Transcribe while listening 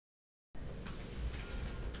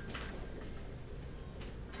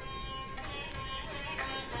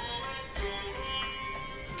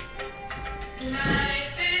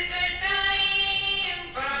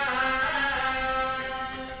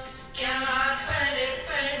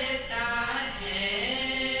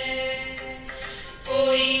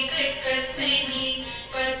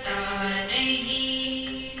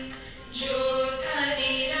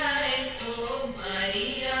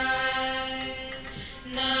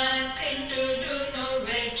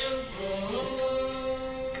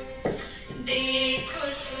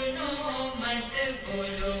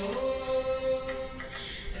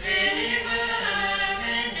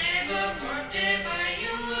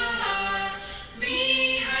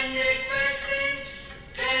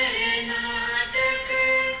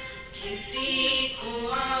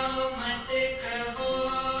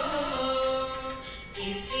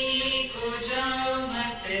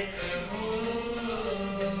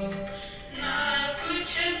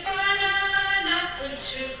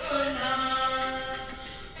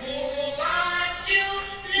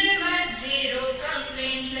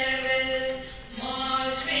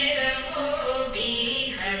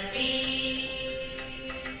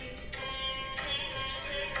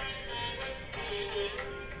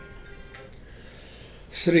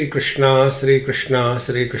Sri Krishna, Sri Krishna,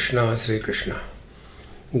 Sri Krishna, Sri Krishna.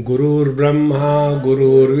 Gurur Brahma,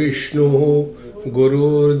 Gurur Vishnu,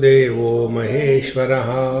 Gurur Devo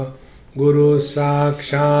Maheshwaraha, Guru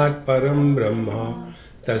Sakshat Param Brahma,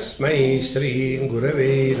 Tasmai Shri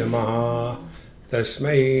Gurave Namaha,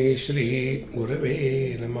 Tasmai Shri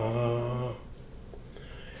Gurave Namaha.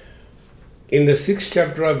 In the 6th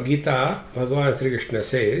chapter of Gita, Bhagavan Sri Krishna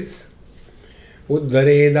says,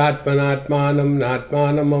 Uddharedatmanatmanam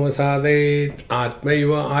natmanam avasadayet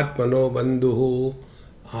atmaiva atmano bandhuhu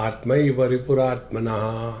atmaiva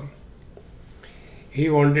ripuratmanaha. He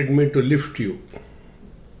wanted me to lift you.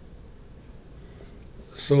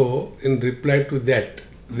 So, in reply to that,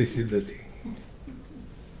 this is the thing.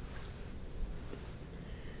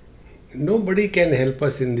 Nobody can help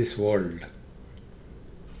us in this world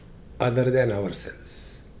other than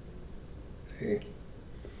ourselves. See?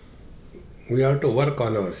 We have to work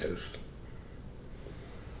on ourselves.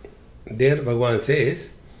 There Bhagavan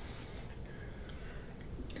says,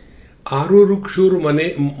 Arurukshur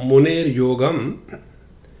muner yogam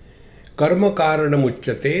karma karanam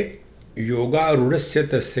uchyate yoga rudasya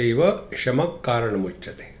tasyaiva shamak karanam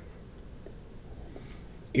uchyate.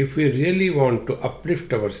 If we really want to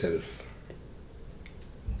uplift ourselves,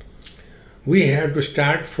 we have to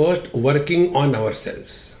start first working on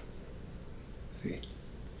ourselves. See?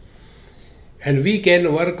 And we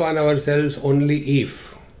can work on ourselves only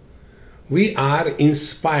if we are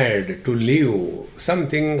inspired to live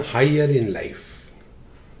something higher in life.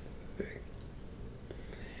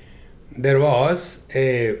 There was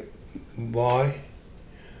a boy,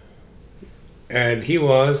 and he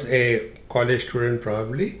was a college student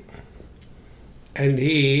probably, and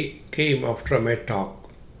he came after my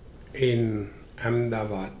talk in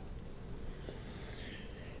Ahmedabad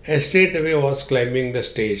and straight away was climbing the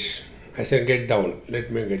stage. I said, get down,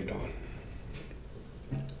 let me get down.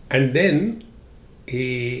 And then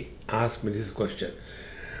he asked me this question,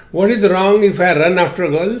 what is wrong if I run after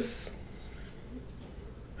girls?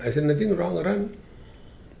 I said, nothing wrong, run.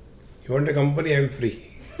 You want a company, I am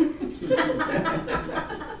free.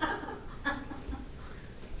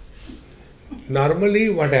 Normally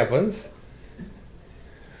what happens?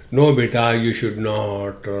 No beta, you should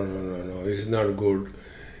not, no, it is not good.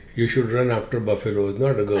 You should run after buffaloes,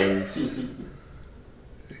 not girls.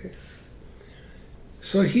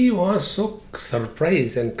 So he was so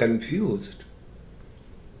surprised and confused.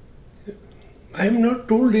 I am not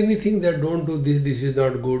told anything that don't do this, this is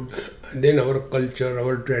not good. Then our culture,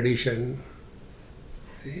 our tradition.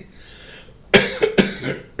 See?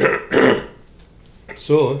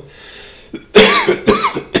 So,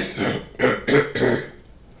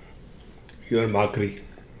 your mockery.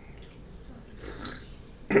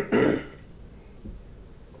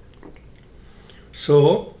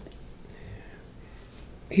 So,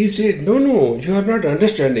 he said, no, you are not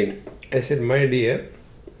understanding. I said, my dear,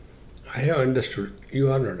 I have understood.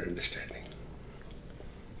 You are not understanding.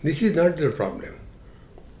 This is not your problem.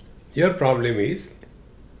 Your problem is,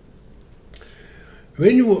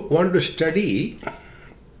 when you want to study,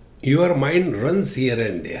 your mind runs here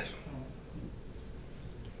and there.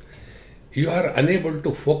 You are unable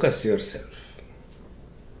to focus yourself.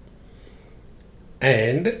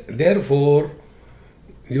 And therefore,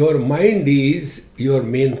 your mind is your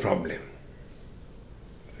main problem.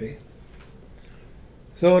 See?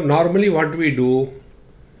 So normally what we do,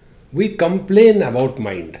 we complain about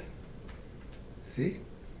mind. See?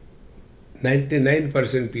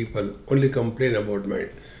 99% people only complain about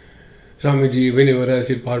mind. Swamiji, whenever I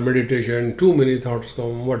sit for meditation, too many thoughts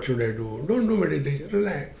come, what should I do? Don't do meditation,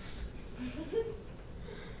 relax.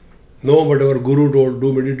 No, but our Guru told,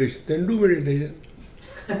 do meditation, then do meditation.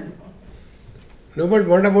 No, but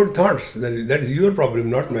what about thoughts? That is your problem,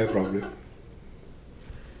 not my problem.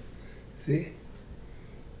 See?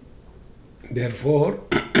 Therefore,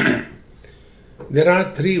 there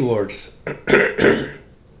are 3 words.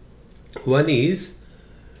 One is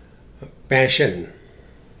passion.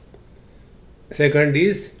 Second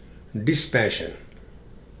is dispassion.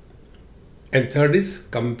 And third is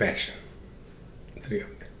compassion. 3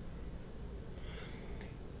 of them.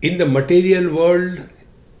 In the material world,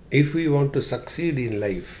 if we want to succeed in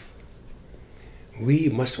life, we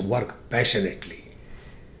must work passionately.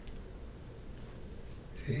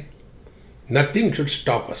 See? Nothing should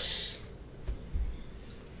stop us.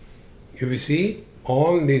 If you see,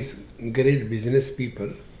 all these great business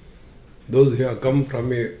people, those who have come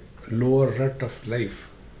from a lower rut of life,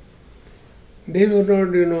 they were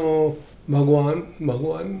not,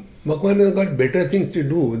 Bhagwan has got better things to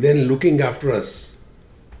do than looking after us.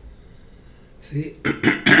 See,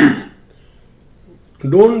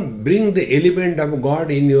 don't bring the element of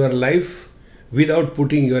God in your life without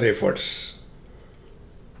putting your efforts.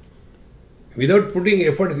 Without putting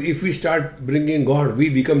effort, if we start bringing God, we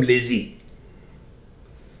become lazy.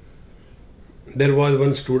 There was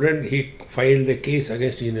one student, he filed a case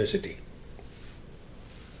against university.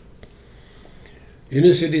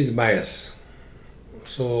 University is bias.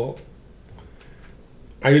 So,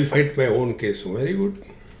 I will fight my own case. Very good.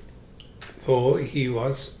 So, he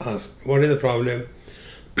was asked, what is the problem?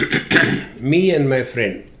 Me and my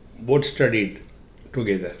friend both studied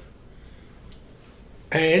together.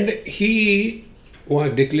 And he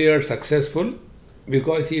was declared successful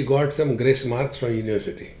because he got some grace marks from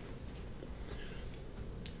university.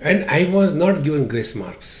 And I was not given grace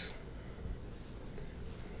marks.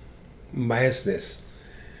 Biasness.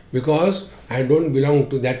 Because I don't belong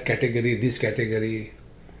to that category, this category.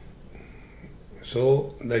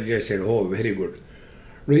 So the judge said, oh, very good.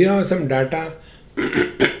 Do you have some data?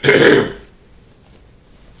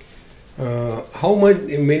 How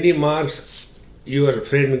many marks your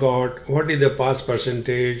friend got? What is the pass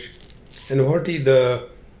percentage? And what is the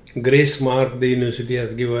grace mark the university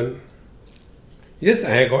has given? Yes,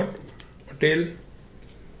 I got. Tell.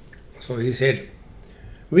 So he said,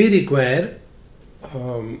 we require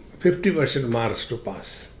 50% marks to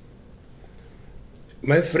pass.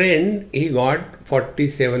 My friend, he got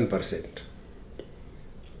 47%.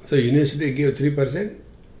 So university gave 3%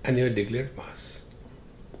 and you are declared pass.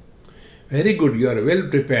 Very good, you are well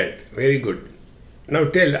prepared. Very good. Now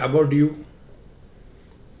tell about you.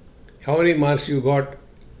 How many marks you got?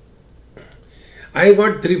 I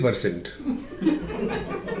got 3%.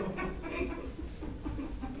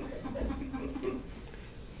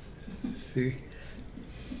 See?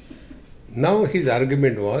 Now his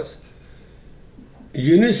argument was,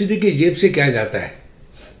 university के जेब से क्या जाता है?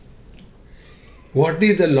 What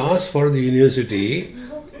is the loss for the university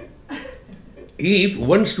if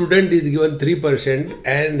one student is given 3%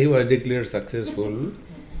 and he was declared successful?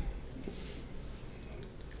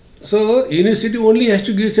 So university only has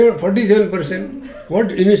to give 47%.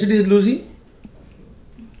 What university is losing?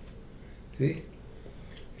 See?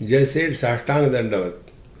 Just said Saštang Dandavat.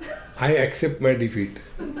 I accept my defeat.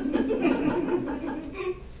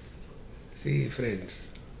 See, friends.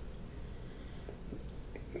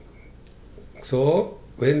 So,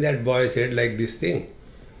 when that boy said like this thing,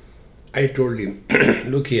 I told him,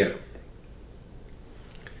 look here.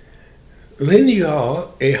 When you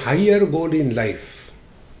have a higher goal in life,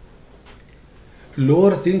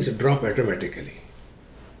 lower things drop automatically.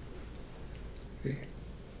 See?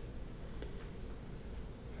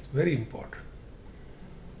 Very important.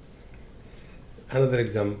 Another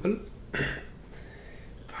example.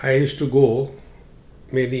 I used to go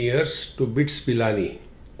many years to BITS Pilani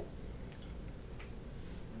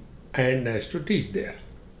and I used to teach there.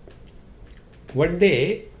 One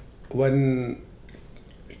day, one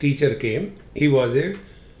teacher came. He was a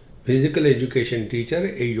physical education teacher,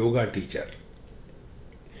 a yoga teacher.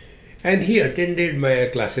 And he attended my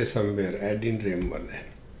classes somewhere. I didn't remember that.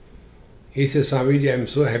 He said, Swamiji, I am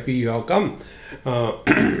so happy you have come.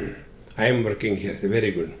 I am working here. I said,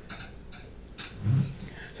 very good.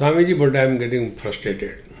 Swamiji, but I am getting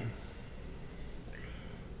frustrated.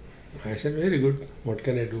 I said, very good. What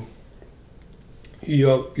can I do?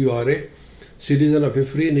 You are a citizen of a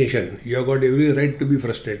free nation. You have got every right to be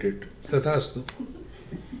frustrated. Tathastu.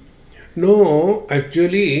 No,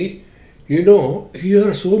 actually,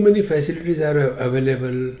 here so many facilities are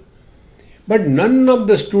available. But none of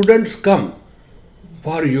the students come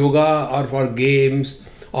for yoga or for games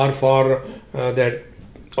or for that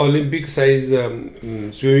Olympic size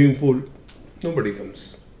swimming pool. Nobody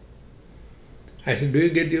comes. I said, do you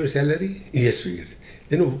get your salary? Yes, we get it.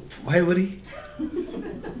 Then why worry?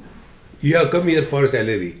 You have come here for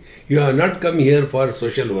salary. You have not come here for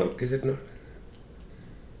social work, is it not?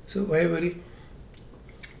 So why worry?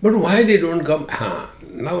 But why they don't come?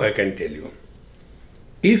 Now I can tell you.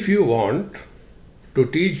 If you want to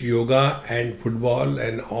teach yoga and football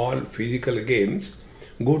and all physical games,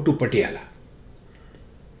 go to Patiala.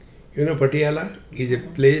 You know Patiala is a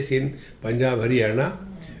place in Punjab, Haryana,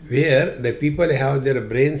 where the people have their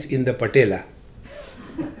brains in the patella.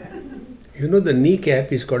 The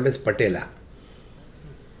kneecap is called as patella.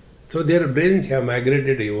 So their brains have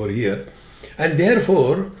migrated over here and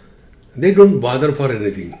therefore they don't bother for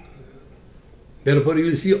anything. Therefore you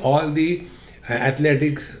will see all the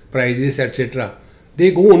athletics, prizes, etc.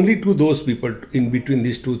 They go only to those people in between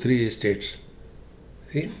these 2-3 states.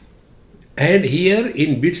 See? And here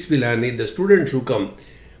in BITS Pilani, the students who come,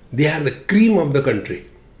 they are the cream of the country.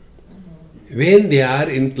 When they are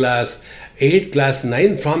in class 8, class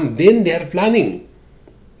 9, from then they are planning.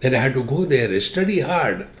 Then I had to go there, study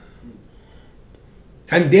hard.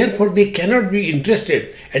 And therefore they cannot be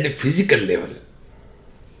interested at a physical level.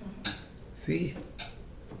 See?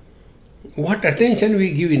 What attention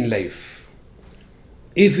we give in life.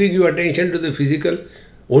 If we give attention to the physical,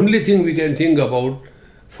 only thing we can think about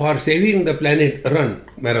for saving the planet, run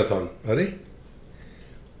marathon. Right?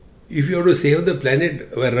 If you have to save the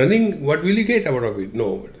planet by running, what will you get out of it?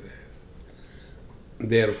 No.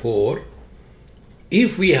 Therefore,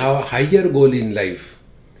 if we have a higher goal in life,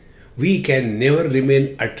 we can never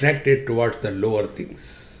remain attracted towards the lower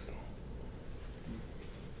things.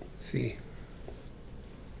 See?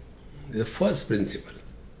 The first principle.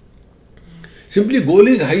 Simply goal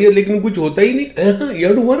is higher, लेकिन कुछ होता ही नहीं. You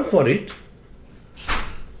have to work for it.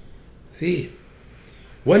 See,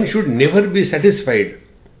 one should never be satisfied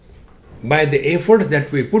by the efforts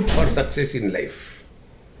that we put for success in life.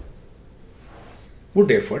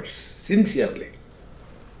 Put efforts sincerely.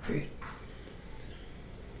 See?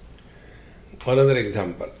 Another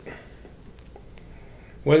example.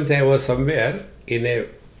 Once I was somewhere in a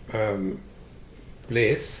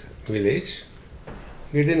village.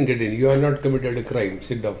 Get in. You are not committed a crime.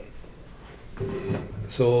 Sit down.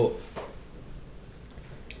 So,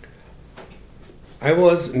 I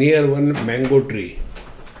was near one mango tree.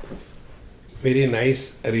 Very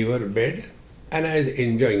nice river bed, and I was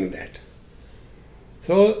enjoying that.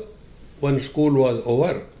 So, one school was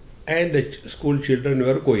over and the school children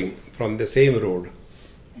were going from the same road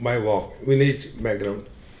by walk, village background.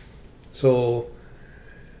 So,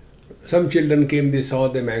 some children came, they saw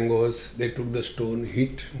the mangoes, they took the stone,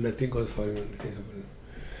 hit, nothing was falling, nothing happened.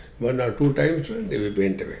 1 or 2 times, they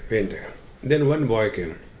went away. Then one boy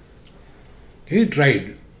came. He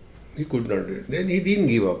tried, he could not do it. Then he didn't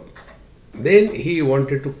give up. Then he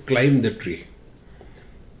wanted to climb the tree.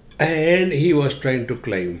 And he was trying to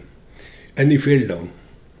climb. And he fell down.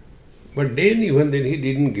 But then, even then, he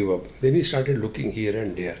didn't give up. Then he started looking here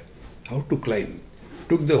and there, how to climb.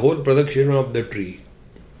 Took the whole production of the tree.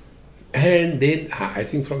 And then, I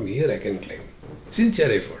think from here I can climb.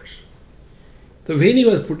 Sincere efforts. So when he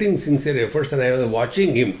was putting sincere efforts and I was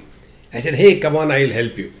watching him, I said, hey, come on, I'll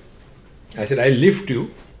help you. I said, I'll lift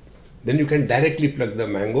you. Then you can directly pluck the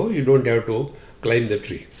mango. You don't have to climb the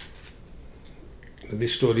tree.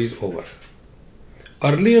 This story is over.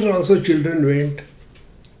 Earlier also children went.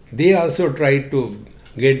 They also tried to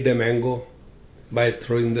get the mango by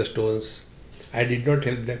throwing the stones. I did not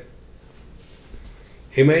help them.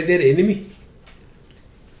 Am I their enemy?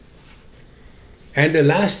 And the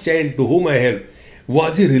last child to whom I helped,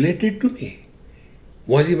 was he related to me?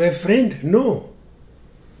 Was he my friend? No.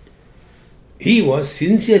 He was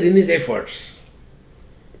sincere in his efforts.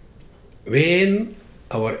 When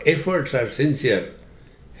our efforts are sincere,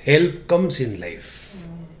 help comes in life.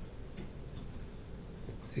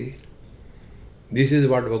 See? This is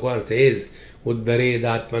what Bhagavan says, Uddared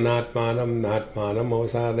atmanatmanam natmanam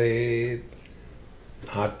avasadayet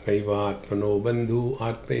atmaiva atmano bandhu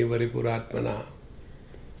atmaiva ripuratmana.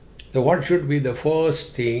 So what should be the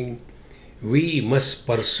first thing? We must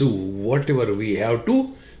pursue whatever we have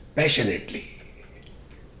to passionately.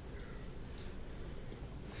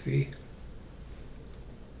 See?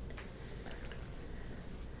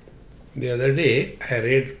 The other day I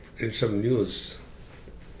read in some news,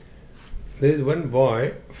 there is one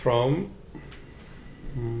boy from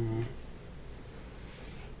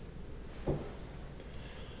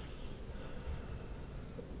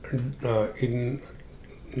in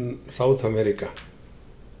South America,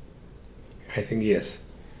 I think, yes.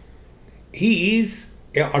 He is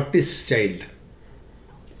an artist child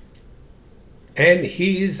and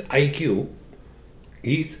his IQ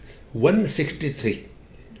is 163.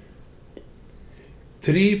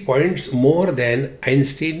 3 points more than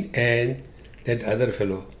Einstein and that other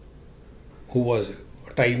fellow who was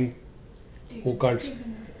time, who can't.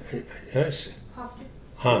 Yes?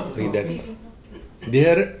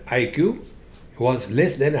 Their IQ was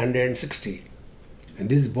less than 160. And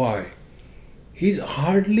this boy, he is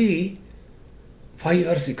hardly 5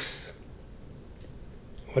 or 6.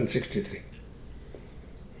 163.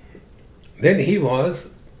 Then he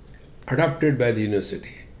was adopted by the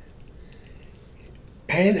university.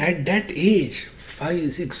 And at that age,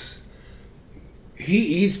 5, 6,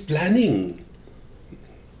 he is planning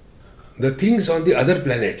the things on the other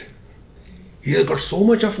planet. He has got so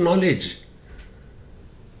much of knowledge.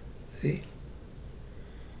 See?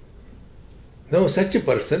 Now such a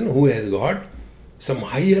person who has got some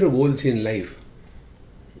higher goals in life,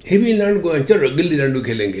 he will not go and gilli dandu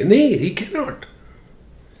khelenge. No, he cannot.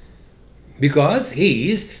 Because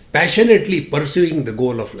he is passionately pursuing the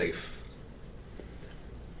goal of life.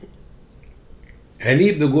 And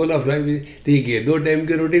if the goal of life is, ठीक है, 2 time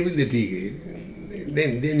की रोटी मिलती, ठीक है,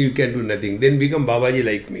 then you can do nothing. Then become Babaji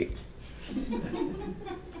like me.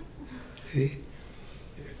 See?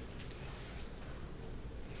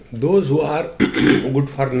 Those who are good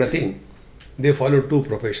for nothing, they follow 2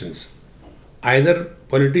 professions. Either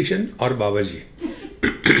politician or Babaji.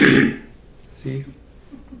 See?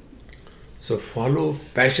 So follow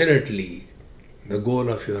passionately the goal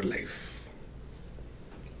of your life.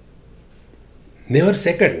 Never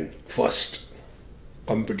second, first.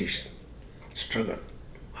 Competition, struggle,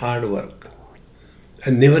 hard work,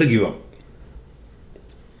 and never give up.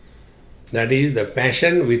 That is the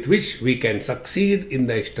passion with which we can succeed in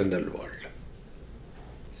the external world.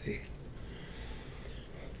 See?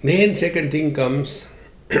 Then second thing comes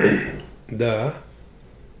the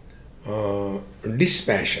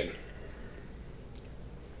dispassion.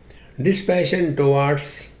 Dispassion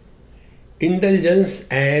towards indulgence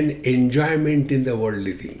and enjoyment in the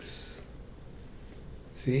worldly things.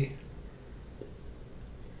 See?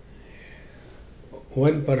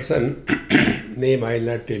 One person, name I will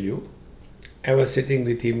not tell you, I was sitting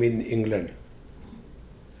with him in England.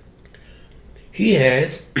 He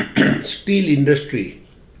has steel industry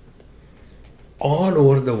all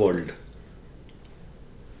over the world.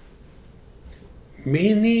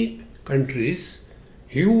 Many countries,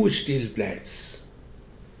 huge steel plants.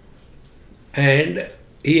 And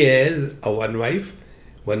he has one wife,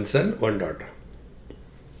 one son, one daughter.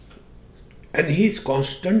 And he is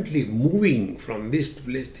constantly moving from this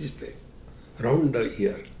place, around the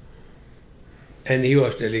year. And he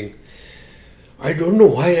was telling, I don't know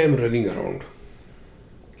why I am running around,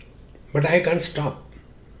 but I can't stop.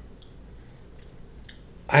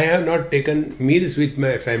 I have not taken meals with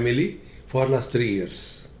my family for last 3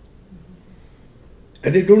 years.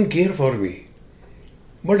 And they don't care for me.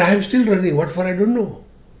 But I am still running. What for? I don't know.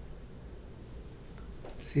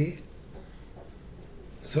 See?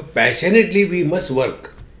 So passionately we must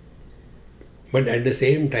work. But at the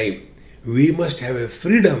same time, we must have a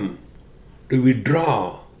freedom to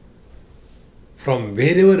withdraw from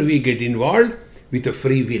wherever we get involved with a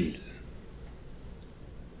free will.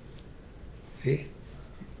 See?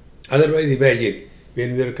 Otherwise, imagine,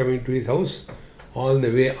 when we are coming to his house, all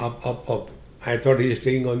the way up, up, up. I thought he is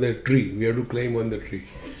staying on the tree. We have to climb on the tree.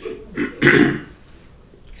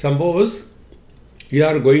 Suppose you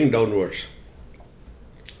are going downwards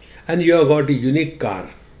and you have got a unique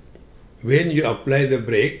car. When you apply the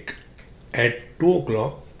brake at 2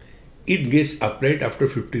 o'clock, it gets applied after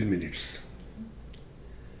 15 minutes.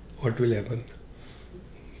 What will happen?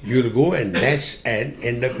 You will go and dash and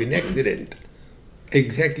end up in accident.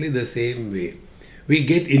 Exactly the same way. We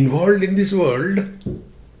get involved in this world,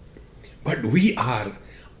 but we are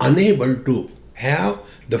unable to have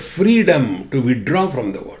the freedom to withdraw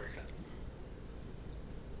from the world.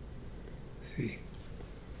 See,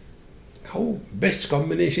 how best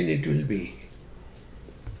combination it will be.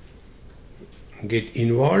 Get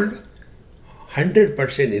involved,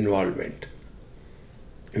 100% involvement.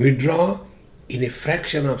 Withdraw in a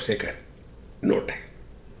fraction of a second, no time.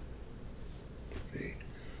 See?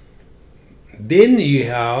 Then you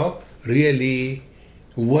have really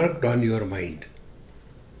worked on your mind.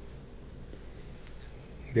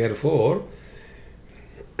 Therefore,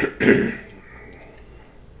 it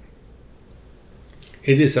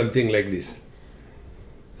is something like this.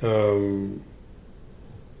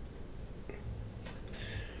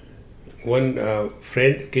 One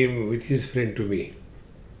friend came with his friend to me.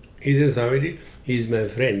 He said, Swamiji, he is my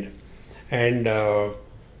friend. And I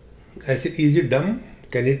said, is he dumb?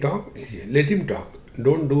 Can he talk? He said, let him talk.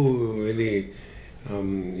 Don't do any,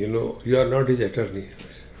 you are not his attorney.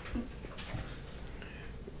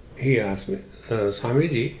 He asked me,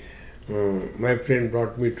 Swamiji, my friend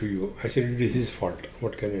brought me to you. I said, it is his fault.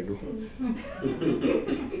 What can I do?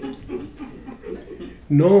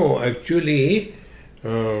 No, actually,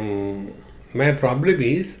 my problem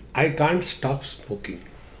is I can't stop smoking.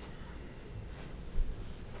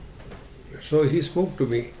 So he spoke to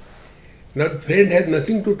me. Now, friend has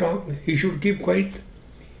nothing to talk. He should keep quiet.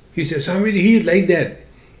 He said, Swamiji, he is like that.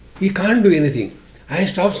 He can't do anything. I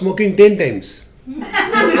stopped smoking 10 times.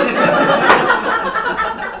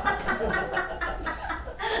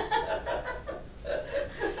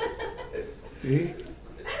 See?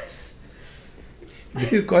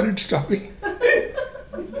 Do you call it stopping?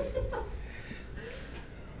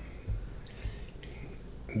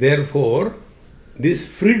 Therefore, this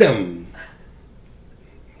freedom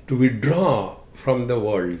to withdraw from the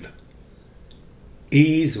world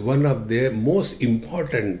is one of the most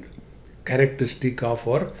important characteristic of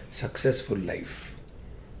our successful life.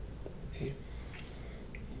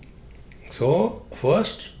 So,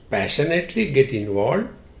 first, passionately get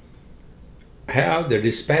involved, have the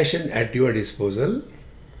dispassion at your disposal,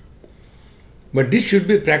 but this should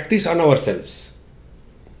be practiced on ourselves,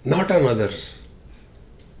 not on others.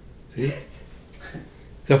 See?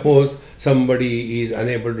 Suppose somebody is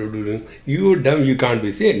unable to do it, you dumb, you can't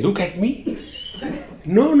be saying, look at me.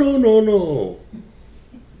 No, no, no, no.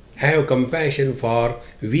 Have compassion for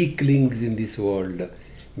weaklings in this world.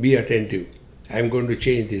 Be attentive. I am going to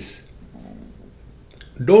change this.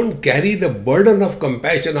 Don't carry the burden of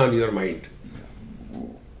compassion on your mind.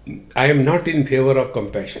 I am not in favor of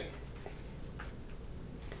compassion.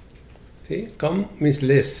 See, come means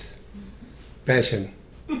less passion.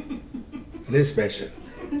 Less passion.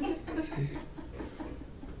 See?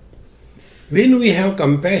 When we have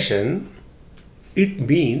compassion, it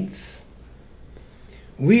means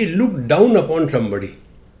we look down upon somebody.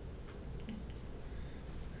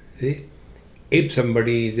 See, if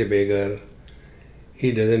somebody is a beggar,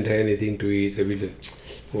 he doesn't have anything to eat, so we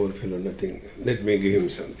just, poor fellow, nothing, let me give him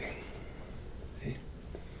something. See?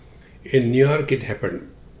 In New York it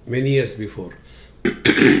happened many years before.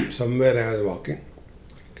 Somewhere I was walking.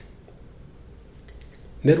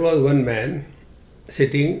 There was one man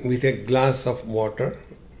sitting with a glass of water,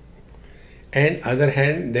 and other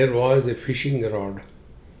hand there was a fishing rod,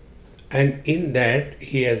 and in that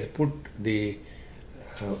he has put the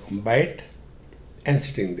bite and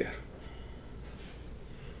sitting there.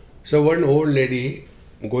 So one old lady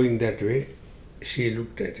going that way, she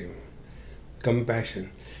looked at him.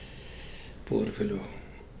 Compassion. Poor fellow.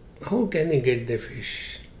 How can he get the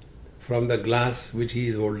fish from the glass which he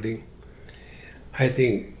is holding? I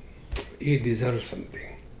think he deserves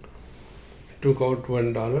something. Took out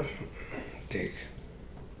 $1, take.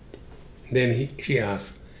 Then she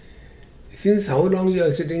asked, since how long you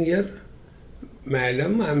are sitting here?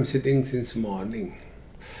 Madam, I am sitting since morning.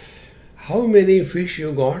 How many fish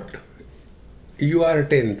you got? You are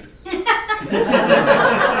 10th.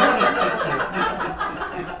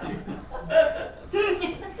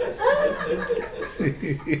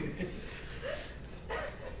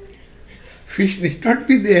 Fish need not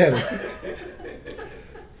be there.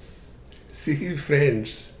 See,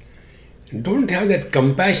 friends, don't have that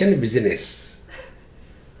compassion business.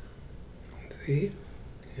 See,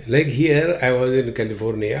 like here, I was in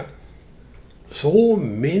California, so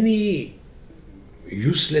many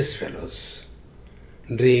useless fellows,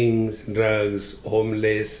 drinks, drugs,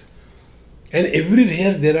 homeless, and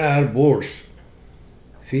everywhere there are boards.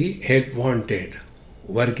 See, help wanted,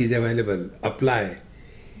 work is available, apply.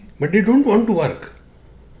 But they don't want to work.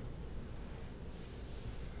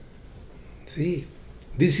 See,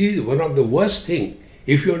 this is one of the worst things.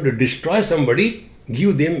 If you want to destroy somebody,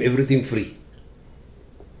 give them everything free.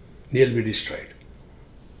 They'll be destroyed.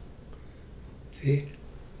 See,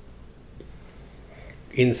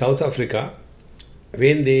 in South Africa,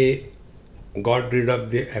 when they got rid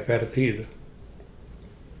of the apartheid,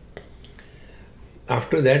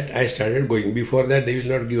 after that I started going. Before that they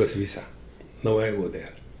will not give us visa. Now I go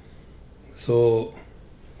there. So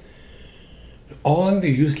all the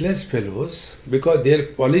useless fellows, because their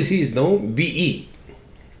policy is now BE.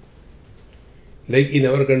 Like in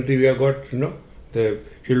our country we have got, the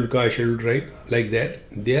scheduled caste, scheduled tribe, like that.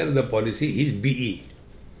 There the policy is BE.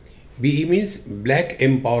 BE means black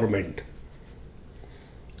empowerment.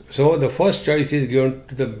 So the first choice is given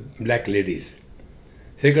to the black ladies,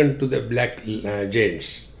 second to the black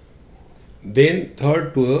gents, then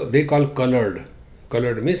third to, they call colored.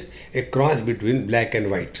 Colored means a cross between black and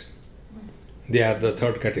white. They are the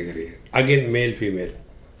third category. Again male, female.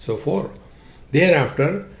 So 4.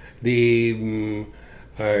 Thereafter the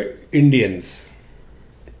Indians.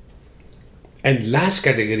 And last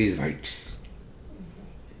category is whites.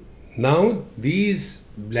 Now these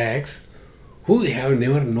blacks who have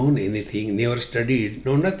never known anything, never studied,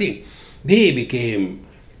 know nothing, they became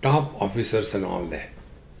top officers and all that.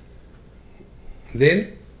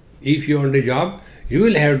 Then if you want a job, you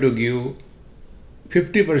will have to give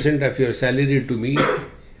 50% of your salary to me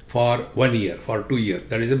for 1 year, for 2 years.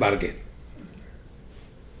 That is a bargain.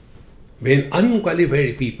 When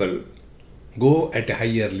unqualified people go at a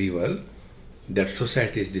higher level, that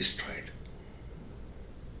society is destroyed.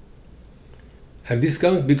 And this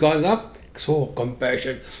comes because of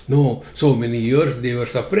compassion. No, so many years they were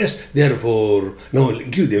suppressed, therefore, no,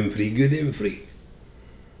 give them free, give them free.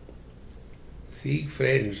 See,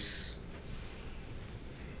 friends,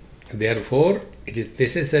 therefore, it is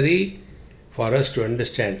necessary for us to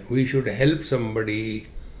understand we should help somebody,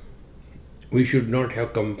 we should not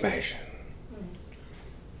have compassion.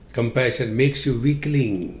 Compassion makes you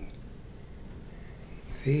weakling.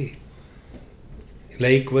 See,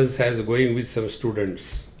 Like once I was going with some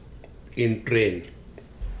students in train.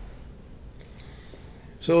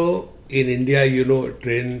 So in India, you know,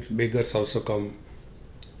 train beggars also come.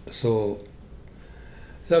 So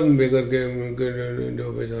some beggar came.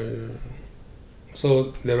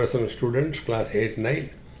 So there were some students, class 8, 9.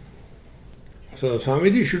 So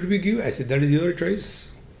Swamiji, should we give? I said, that is your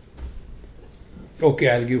choice. Okay,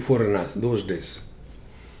 I'll give 4 annas, those days.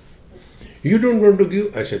 You don't want to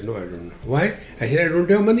give? I said, no, I don't know. Why? I said, I don't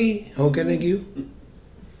have money. How can I give?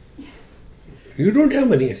 You don't have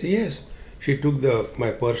money? I said, yes. She took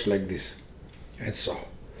my purse like this and saw.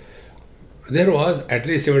 There was at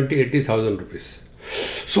least 70,000-80,000 rupees.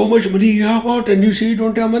 So much money you have got and you say you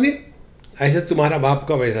don't have money? I said, तुम्हारा बाप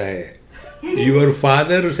का पैसा है. Your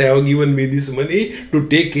fathers have given me this money to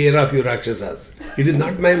take care of your Rakshasas. It is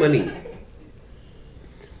not my money.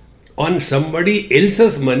 On somebody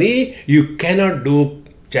else's money, you cannot do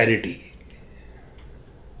charity.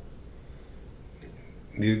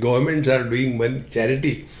 These governments are doing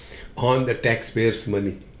charity on the taxpayers'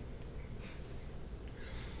 money.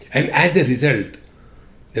 And as a result,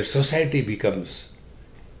 the society becomes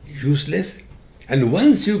useless. And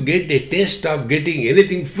once you get a taste of getting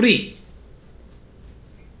anything free,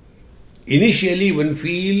 initially one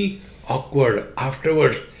feel awkward.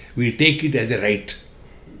 Afterwards, we take it as a right.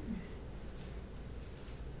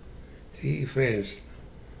 See, friends,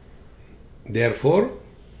 therefore,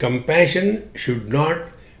 compassion should not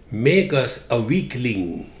make us a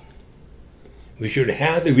weakling. We should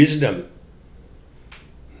have the wisdom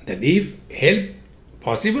that if help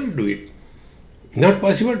possible, do it. Not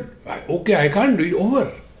possible, okay, I can't do it,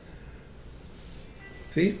 over.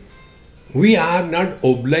 See, we are not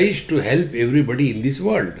obliged to help everybody in this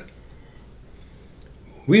world.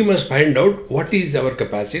 We must find out what is our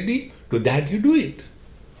capacity, to that you do it.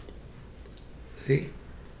 See?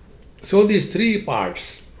 So these 3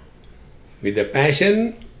 parts, with the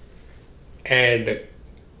passion and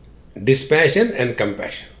dispassion and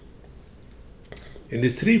compassion. And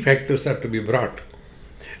these 3 factors are to be brought.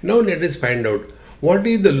 Now let us find out what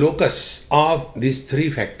is the locus of these 3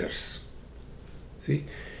 factors. See,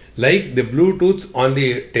 like the Bluetooth on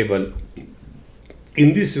the table.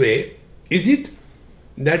 In this way, is it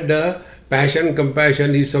that the passion,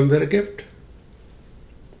 compassion is somewhere kept?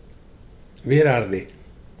 Where are they?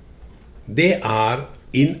 They are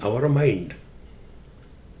in our mind.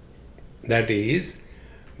 That is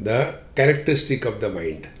the characteristic of the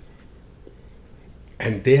mind.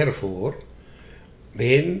 And therefore,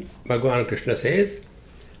 when Bhagavan Krishna says,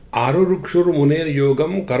 Arurukshur Munir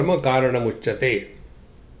Yogam Karma Karanam Uchyate,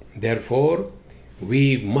 therefore,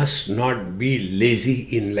 we must not be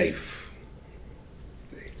lazy in life.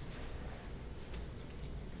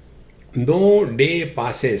 No day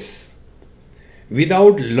passes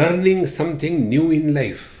without learning something new in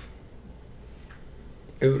life.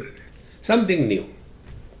 Every day. Something new.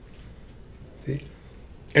 See?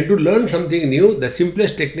 And to learn something new, the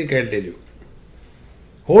simplest technique I'll tell you.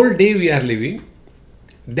 Whole day we are living,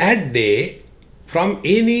 that day, from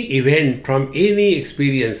any event, from any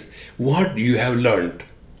experience, what you have learned.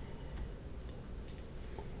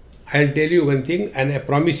 I'll tell you one thing and I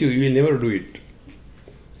promise you, you will never do it.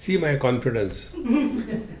 See my confidence.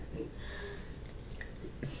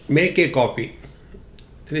 Make a copy,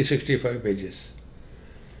 365 pages,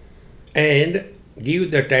 and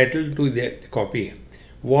give the title to the copy,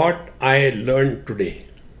 What I Learned Today.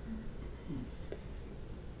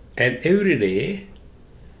 And every day,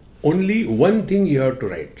 only one thing you have to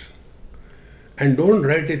write. And don't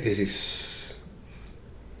write a thesis.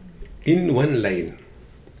 In one line.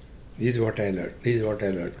 This is what I learned. This is what I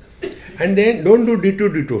learned. And then don't do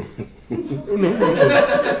ditto. No.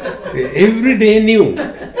 Every day new.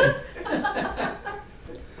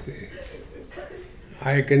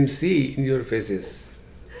 I can see in your faces.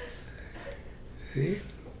 See?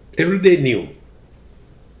 Every day new.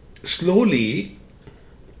 Slowly,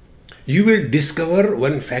 you will discover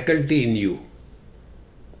one faculty in you.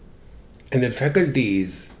 And that faculty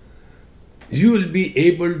is, you will be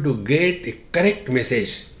able to get a correct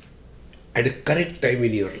message at a correct time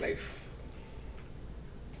in your life.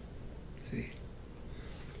 See?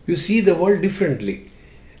 You see the world differently.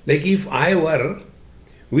 Like if I were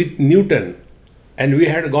with Newton and we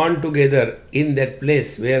had gone together in that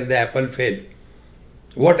place where the apple fell,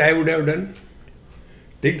 what I would have done?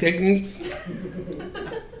 Take technique.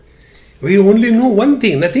 We only know one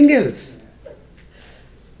thing, nothing else.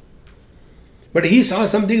 But he saw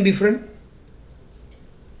something different.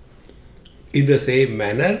 In the same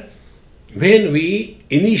manner, when we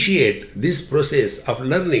initiate this process of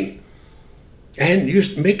learning and you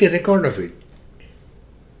make a record of it,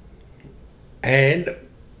 And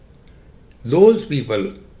those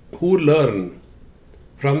people who learn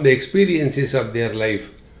from the experiences of their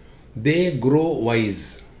life, they grow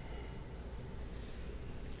wise.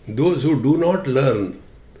 Those who do not learn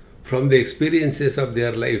from the experiences of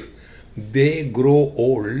their life, they grow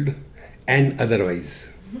old and otherwise.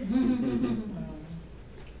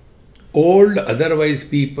 Old, otherwise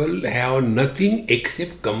people have nothing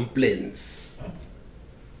except complaints.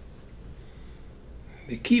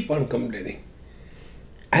 They keep on complaining.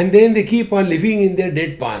 And then they keep on living in their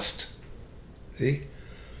dead past. See?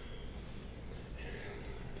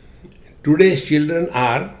 Today's children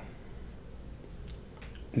are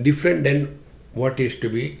different than what used to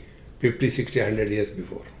be 50, 60, 100 years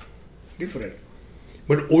before. Different.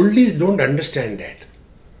 But oldies don't understand that.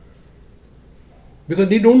 Because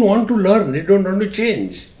they don't want to learn, they don't want to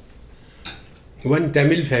change. One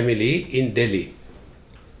Tamil family in Delhi,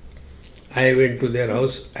 I went to their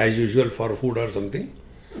house as usual for food or something.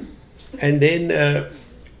 And then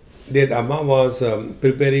their Amma was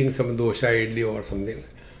preparing some dosha, idli or something.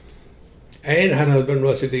 And her husband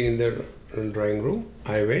was sitting in the drawing room.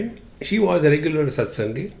 I went. She was a regular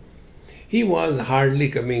satsangi. He was hardly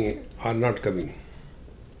coming or not coming.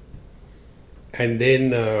 And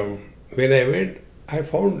then when I went, I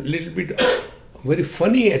found a little bit very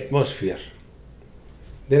funny atmosphere.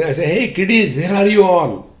 Then I said, "Hey kiddies, where are you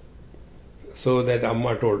all?" So that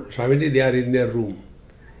Amma told, "Swamiji, they are in their room."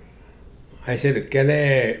 I said,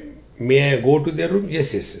 may I go to their room?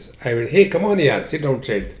 Yes, yes, yes. I went, "Hey, come on here, sit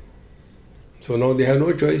outside." So now they have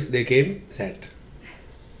no choice, they came, sat.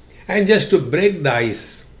 And just to break the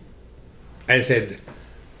ice, I said,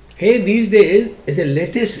 "Hey, these days, the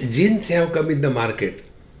latest jeans have come in the market.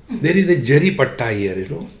 There is a jari patta here, you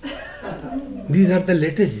know. These are the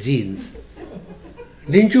latest jeans.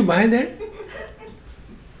 Didn't you buy that?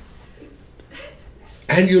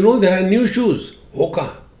 And you know, there are new shoes,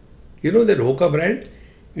 Hoka. You know that Hoka brand?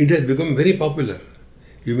 It has become very popular.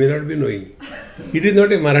 You may not be knowing. It is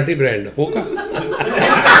not a Marathi brand, Hoka.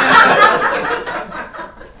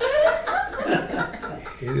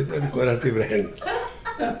 It is not a Marathi brand.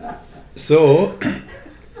 So,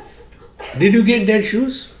 did you get that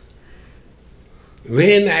shoes?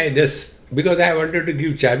 When because I wanted to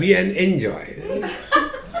give chabi and enjoy.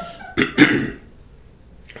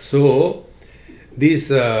 So,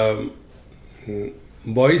 these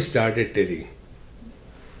boys started telling,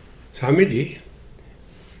 "Swamiji,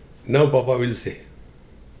 now Papa will say."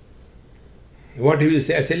 What he will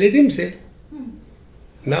say? I said, "Let him say."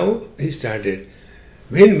 Now he started.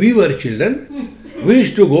 "When we were children, we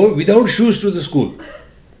used to go without shoes to the school.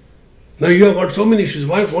 Now you have got so many shoes.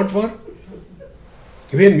 Why? What for?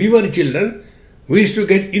 When we were children, we used to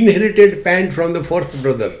get inherited pant from the fourth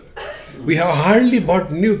brother. We have hardly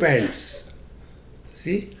bought new pants.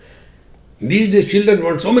 See? These days children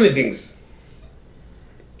want so many things."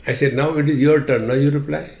 I said, "Now it is your turn. Now you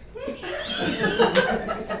reply."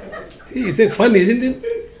 See, it's a fun, isn't it?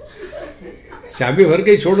 Chabi bhar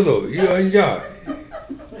ke chhod do. You enjoy.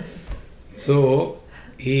 So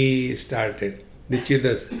he started. The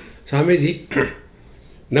children, "Swamiji,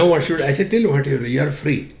 now what should I say? Tell what you are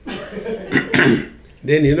free."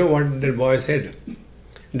 Then you know what that boy said?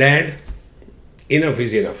 "Dad, enough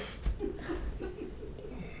is enough."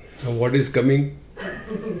 Now what is coming?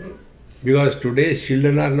 Because today's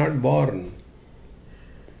children are not born.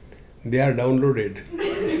 They are downloaded.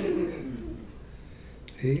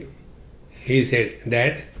 See? He said,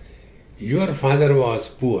 "Dad, your father was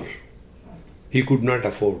poor. He could not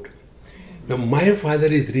afford. Now my father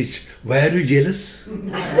is rich. Why are you jealous?"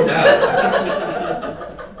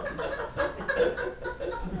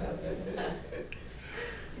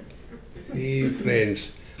 See, friends,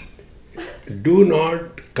 do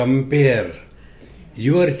not compare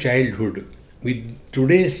your childhood with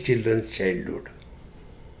today's children's childhood.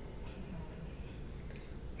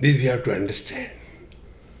 This we have to understand.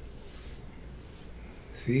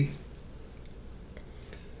 See?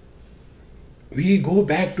 We go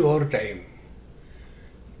back to our time.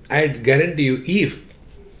 I guarantee you, if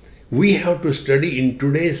we have to study in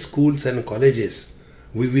today's schools and colleges,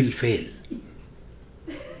 we will fail.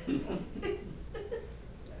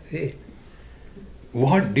 See?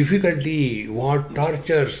 What difficulty, what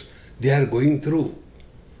tortures they are going through.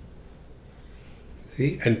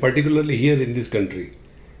 See? And particularly here in this country.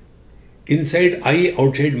 Inside I,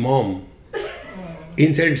 outside mom.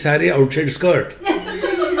 Inside sari, outside skirt.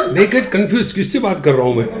 They get confused. किससे बात कर रहा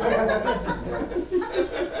हूँ मैं?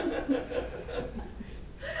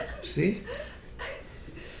 See?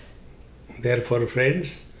 Therefore,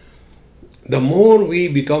 friends, the more we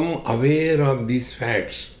become aware of these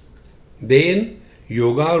facts, then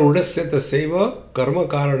yoga rudasya tasaiva karma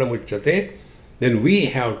karanam uchyate, then we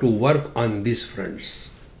have to work on these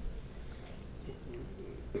fronts.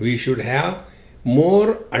 We should have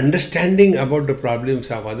more understanding about the problems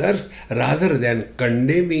of others rather than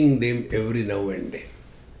condemning them every now and then.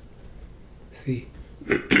 See,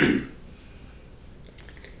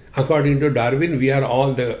 according to Darwin, we are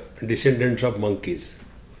all the descendants of monkeys.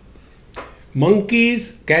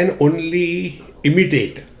 Monkeys can only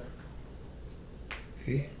imitate.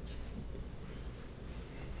 See?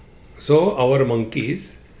 So our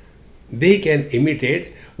monkeys, they can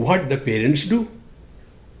imitate what the parents do.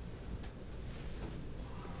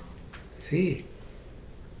 See,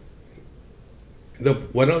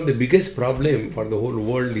 one of the biggest problem for the whole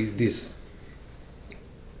world is this.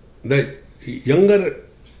 The younger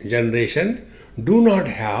generation do not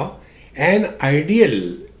have an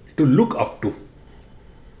ideal to look up to.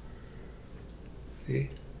 See?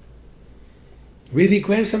 We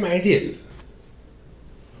require some ideal.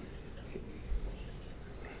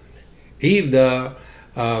 If the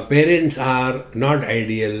parents are not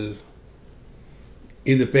ideal,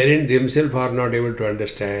 if the parents themselves are not able to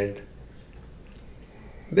understand,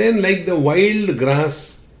 then like the wild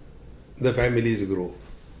grass, the families grow.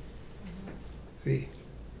 See?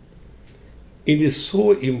 It is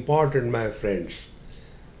so important, my friends.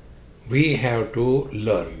 We have to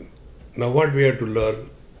learn. Now what we have to learn?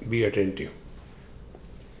 Be attentive.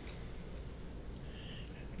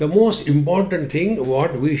 The most important thing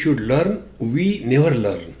what we should learn, we never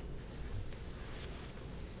learn.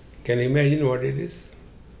 Can you imagine what it is?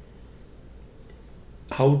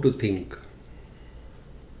 How to think.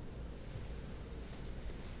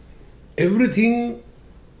 Everything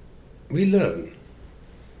we learn.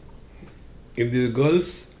 If these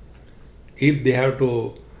girls, if they have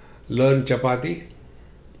to learn chapati,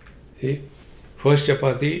 see, first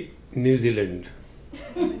chapati, New Zealand.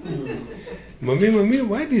 Mummy,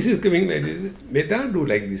 why this is coming like this? Beta, do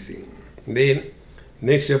like this thing. Then,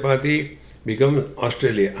 next chapati becomes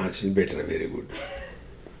Australia. Ah, she's better, very good.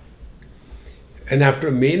 And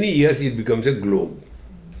after many years, it becomes a globe.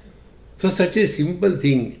 So such a simple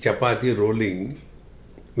thing, chapati rolling,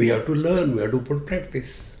 we have to learn, we have to put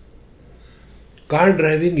practice. Car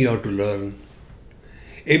driving, you have to learn.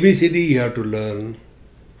 ABCD, you have to learn.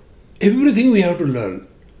 Everything we have to learn.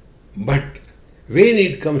 But when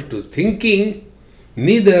it comes to thinking,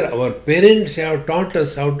 neither our parents have taught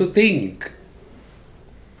us how to think,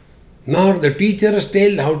 nor the teachers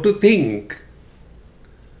tell how to think,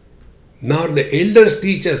 nor the elders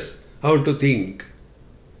teach us how to think.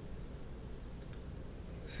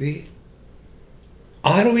 See?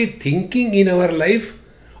 Are we thinking in our life,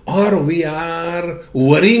 or we are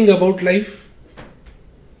worrying about life?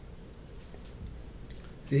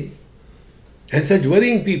 See? And such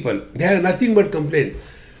worrying people, they have nothing but complaint.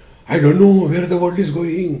 I don't know where the world is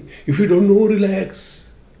going. If you don't know, relax.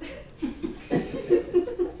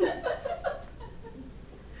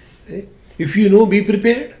 If you know, be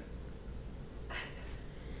prepared.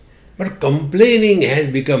 But complaining has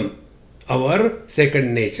become our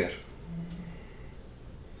second nature.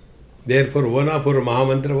 Therefore, one of our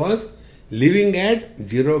Mahamantra was living at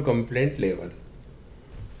zero complaint level.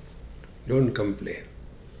 Don't complain.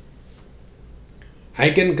 I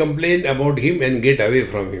can complain about him and get away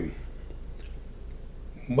from him.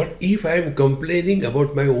 But if I am complaining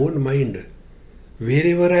about my own mind,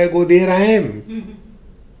 wherever I go, there I am.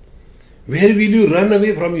 Where will you run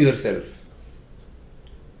away from yourself?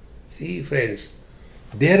 See, friends,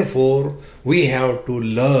 therefore, we have to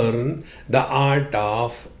learn the art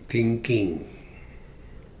of thinking.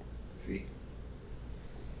 See?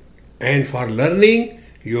 And for learning,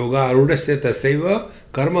 yoga arudasya tasaiva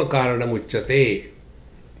karma karanam uchyate.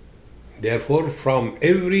 Therefore, from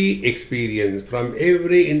every experience, from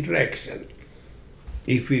every interaction,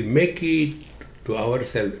 if we make it to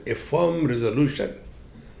ourselves a firm resolution,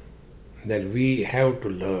 then we have to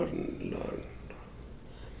learn.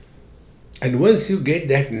 And once you get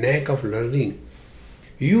that knack of learning,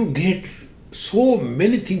 you get so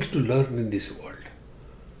many things to learn in this world.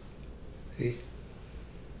 See?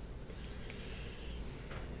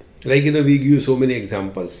 Like, we give so many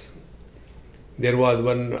examples. There was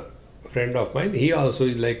one friend of mine, he also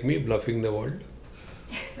is like me, bluffing the world.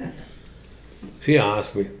 She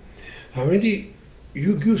asked me, Swami,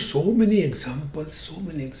 you give so many examples.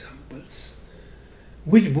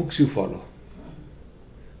 Which books you follow?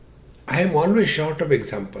 I am always short of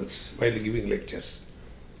examples while giving lectures.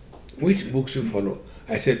 Which books you follow?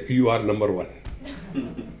 I said, you are number one.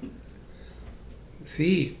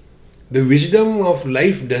 See, the wisdom of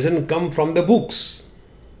life doesn't come from the books.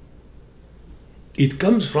 It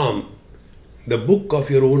comes from the book of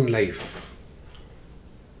your own life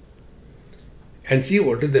and see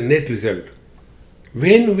what is the net result.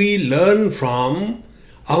 When we learn from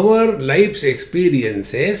our life's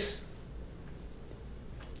experiences,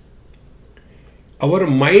 our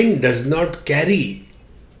mind does not carry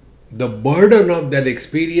the burden of that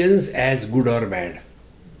experience as good or bad.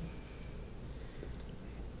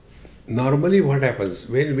 Normally what happens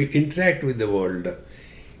when we interact with the world,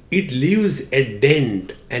 it leaves a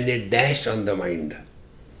dent and a dash on the mind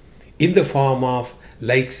in the form of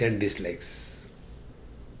likes and dislikes.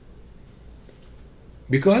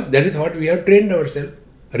 Because that is what we have trained ourselves.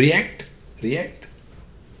 React.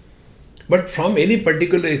 But from any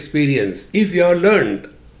particular experience, if you have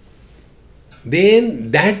learned,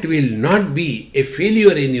 then that will not be a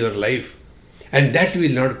failure in your life and that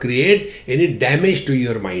will not create any damage to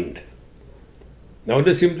your mind. Now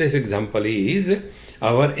the simplest example is,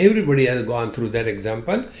 everybody has gone through that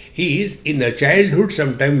example, is in a childhood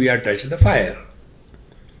sometime we are touched the fire.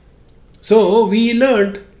 So we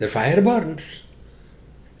learned the fire burns.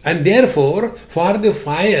 And therefore, for the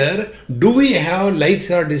fire, do we have likes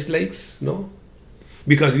or dislikes? No.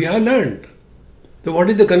 Because we have learned. So what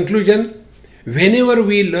is the conclusion? Whenever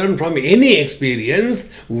we learn from any experience,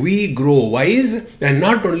 we grow wise, and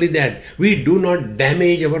not only that, we do not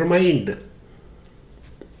damage our mind.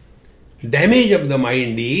 Damage of the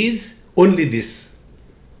mind is only this.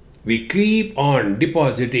 We keep on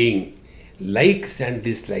depositing likes and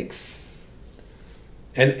dislikes.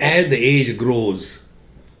 And as the age grows,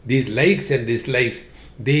 these likes and dislikes,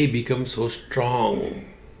 they become so strong.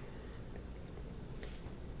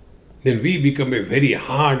 Then we become a very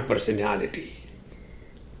hard personality.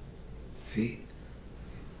 See?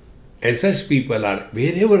 And such people are,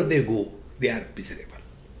 wherever they go, they are miserable.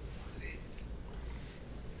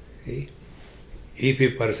 See? If a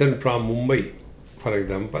person from Mumbai, for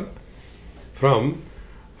example, from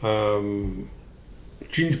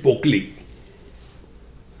Chinchpokli,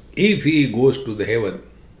 if he goes to the heaven,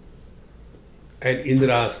 and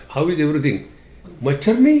Indra asks, how is everything?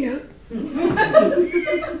 Machhar nahi hai.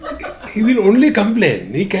 He will only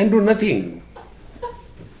complain. He can do nothing.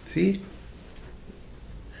 See?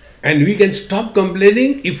 And we can stop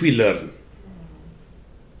complaining if we learn.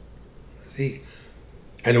 See?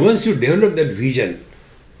 And once you develop that vision,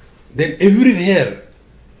 then everywhere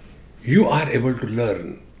you are able to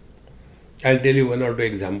learn. I'll tell you one or two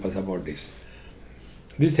examples about this.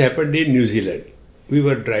 This happened in New Zealand. We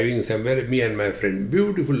were driving somewhere, me and my friend,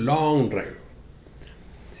 beautiful long drive.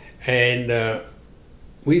 And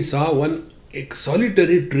we saw one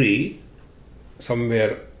solitary tree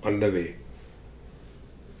somewhere on the way.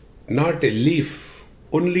 Not a leaf,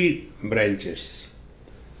 only branches.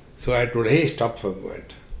 So I told, hey, stop for a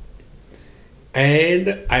moment.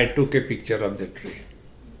 And I took a picture of the tree.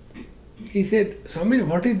 He said, Swami,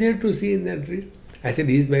 what is there to see in that tree? I said,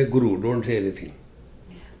 he is my guru, don't say anything.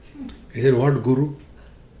 He said, what guru?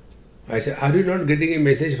 I said, are you not getting a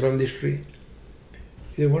message from this tree?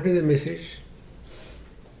 He said, what is the message?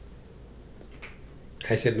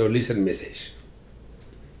 I said, no, listen message.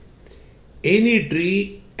 Any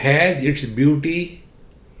tree has its beauty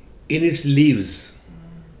in its leaves.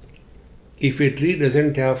 If a tree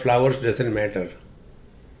doesn't have flowers, doesn't matter.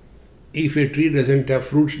 If a tree doesn't have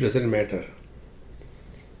fruits, doesn't matter.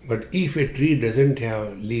 But if a tree doesn't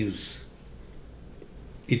have leaves,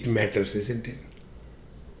 it matters, isn't it?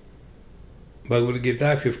 Bhagavad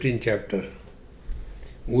Gita, 15th chapter.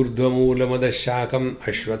 Urdhvamulamadasyakam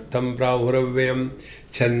ashvattham prahuravayam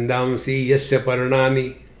chandamsi yasya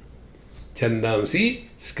parnani. Chandamsi,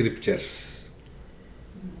 scriptures.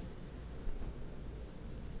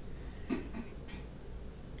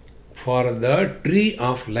 For the tree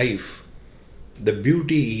of life, the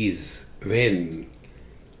beauty is when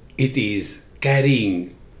it is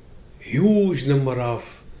carrying huge number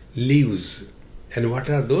of leaves. And what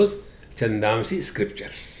are those? Chandamsi,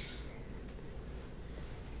 scriptures.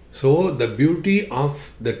 So the beauty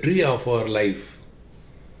of the tree of our life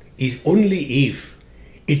is only if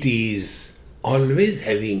it is always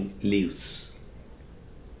having leaves.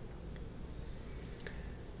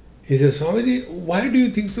 He says, Swami, why do you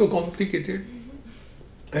think so complicated?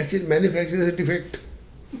 I said, manufacturer's defect.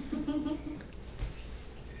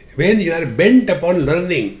 When you are bent upon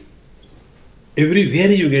learning,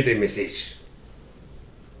 everywhere you get a message.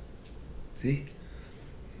 See?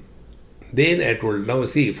 Then I told, now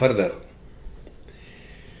see further.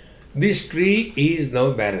 This tree is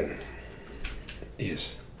now barren.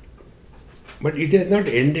 Yes. But it has not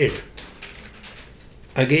ended.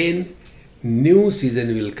 Again, new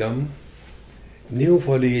season will come. New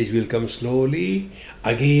foliage will come slowly.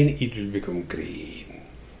 Again, it will become green.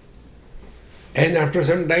 And after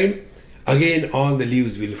some time, again all the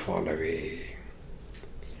leaves will fall away.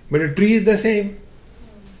 But a tree is the same.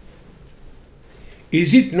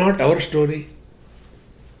 Is it not our story?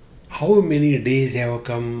 How many days have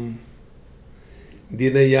come?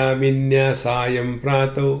 Dinayaminya sayam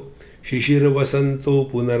prato shishir vasanto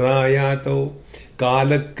punarayato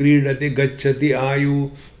kala kridati gacchati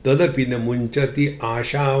ayu tadapi na munchati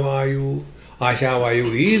ashavayu.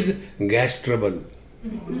 Ashavayu is gas trouble.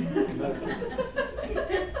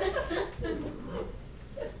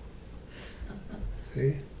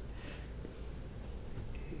 See?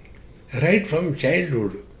 Right from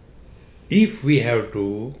childhood, if we have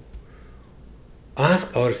to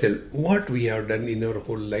ask ourselves what we have done in our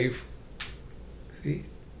whole life, see,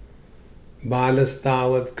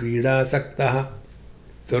 balastavat krida saktaha,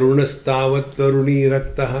 tarunastavat taruni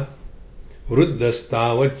raktaha,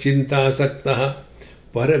 vruddhastavat chinta saktaha,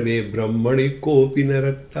 parame brahmani kopi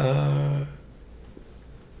naraktaha.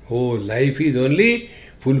 Oh, life is only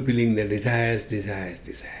fulfilling the desires, desires,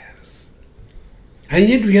 desires. And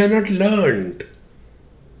yet we have not learned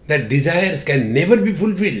that desires can never be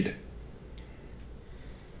fulfilled.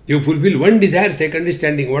 You fulfill one desire, second is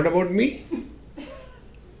standing. What about me?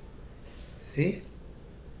 See?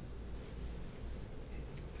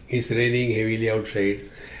 It's raining heavily outside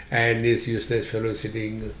and this useless fellow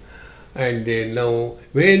sitting. And then now,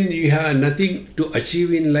 when you have nothing to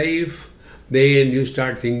achieve in life, then you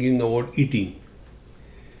start thinking about eating.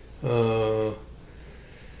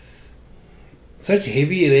 Such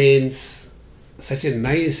heavy rains, such a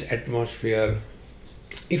nice atmosphere.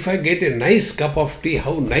 If I get a nice cup of tea,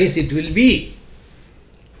 how nice it will be.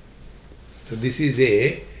 So this is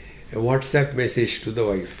a WhatsApp message to the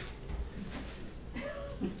wife.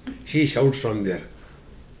 She shouts from there.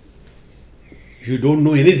 You don't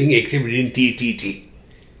know anything except in tea, tea, tea.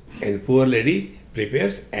 And poor lady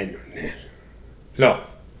prepares and law.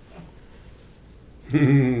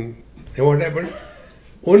 And what happened?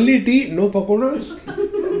 Only tea, no pakodas.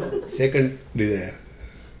 Second desire.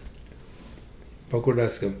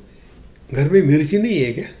 Pakodas come. घर में मिर्ची नहीं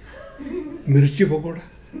है क्या? मिर्ची pakora.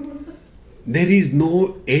 There is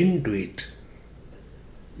no end to it.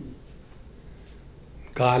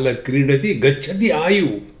 Kala kridati gacchati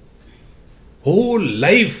ayu. Whole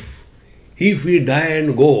life, if we die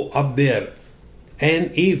and go up there,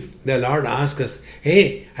 and if the Lord asks us,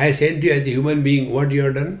 hey, I sent you as a human being, what you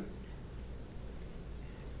have done?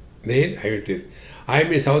 Then I will tell, I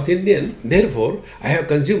am a South Indian, therefore I have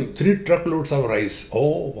consumed 3 truckloads of rice.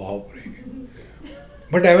 Oh, wow.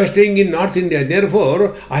 But I was staying in North India,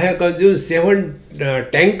 therefore I have consumed 7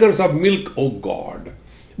 tankers of milk. Oh God.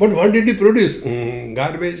 But what did he produce?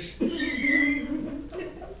 Garbage.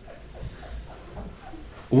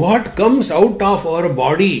 What comes out of our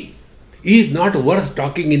body is not worth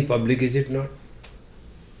talking in public, is it not?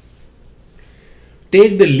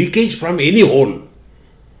 Take the leakage from any hole.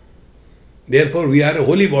 Therefore, we are a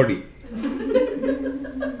holy body.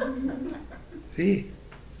 See?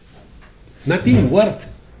 Nothing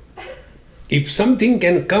worth. If something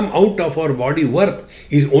can come out of our body, worth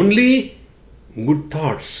is only good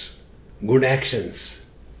thoughts, good actions.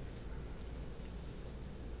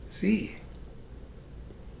 See?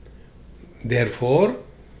 Therefore,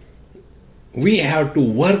 we have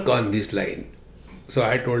to work on this line. So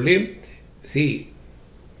I told him, see,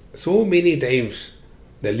 so many times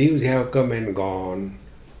the leaves have come and gone.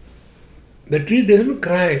 The tree doesn't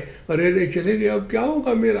cry, no, again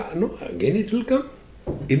it will come.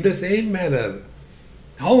 In the same manner,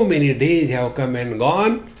 how many days have come and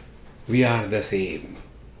gone? We are the same.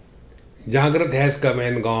 Jagrat has come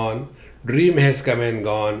and gone, dream has come and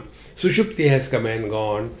gone, Sushupti has come and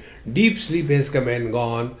gone, deep sleep has come and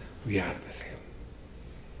gone. We are the same.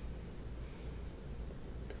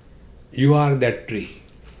 You are that tree,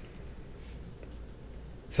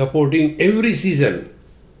 supporting every season.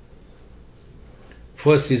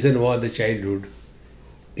 First season was the childhood.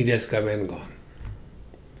 It has come and gone.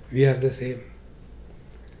 We are the same.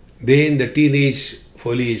 Then the teenage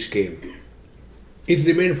foliage came. It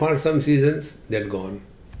remained for some seasons, that gone.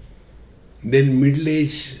 Then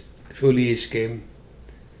middle-age foliage came.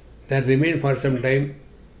 That remained for some time,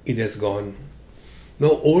 it has gone. Now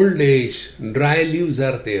old age, dry leaves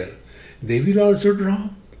are there. They will also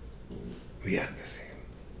drop. We are the same.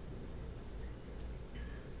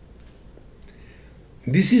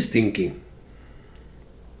 This is thinking.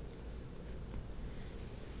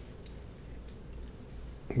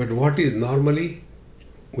 But what is normally,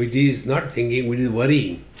 which is not thinking, which is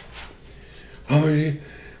worrying.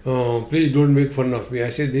 Please don't make fun of me. I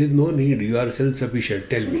said, there is no need. You are self-sufficient.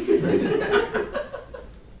 Tell me.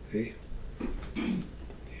 See?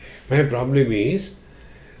 My problem is,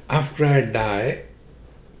 after I die,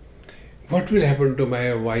 what will happen to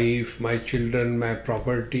my wife, my children, my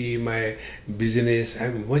property, my business?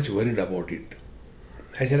 I'm much worried about it.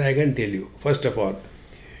 I said, I can tell you. First of all,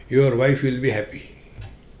 your wife will be happy.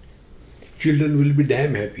 Children will be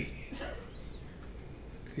damn happy.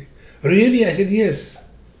 Really? I said, yes.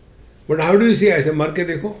 But how do you say? I said, mar ke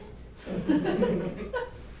dekho.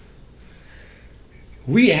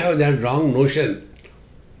 We have that wrong notion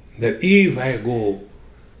that if I go,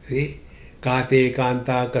 see, Kate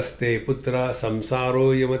kanta kaste putra samsaro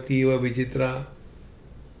yamativa vichitra.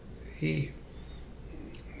 See,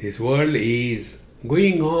 this world is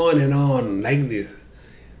going on and on like this.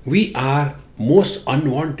 We are most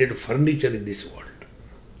unwanted furniture in this world.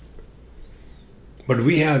 But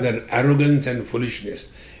we have that arrogance and foolishness.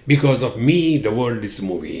 Because of me, the world is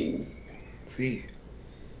moving. See,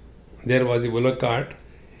 there was a bullock cart,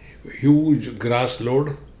 huge grass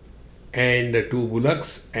load, and two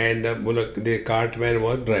bullocks, and the cartman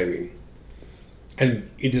was driving. And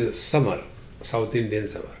it is summer, South Indian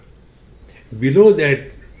summer. Below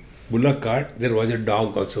that bullock cart, there was a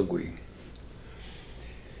dog also going.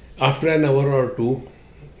 After an hour or two,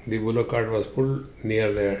 the bullock cart was pulled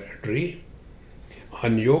near the tree,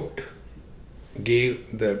 unyoked,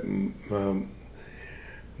 gave the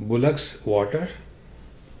bullocks water.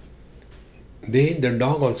 Then the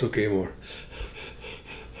dog also came out.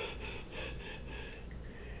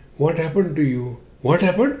 What happened to you? What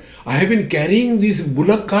happened? I have been carrying this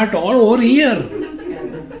bullock cart all over here.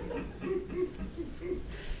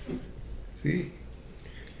 See,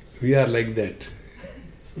 we are like that.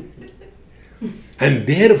 And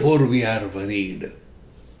therefore we are worried.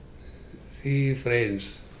 See,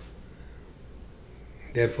 friends.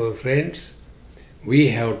 Therefore, friends, we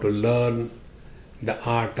have to learn the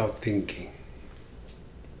art of thinking.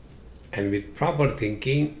 And with proper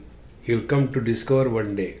thinking, you'll come to discover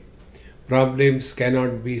one day, problems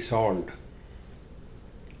cannot be solved.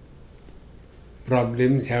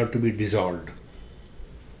 Problems have to be dissolved.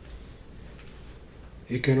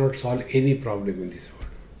 You cannot solve any problem in this world.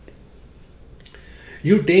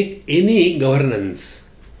 You take any governance,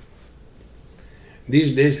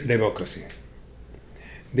 these days democracy,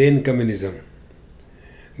 then communism,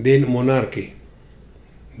 then monarchy,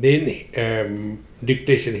 then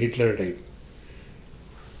dictation, Hitler type,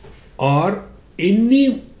 or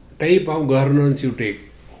any type of governance you take,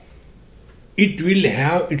 it will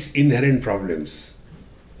have its inherent problems.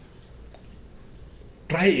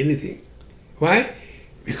 Try anything. Why?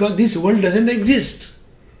 Because this world doesn't exist.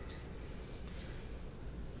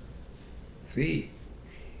 See,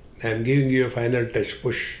 I am giving you a final touch,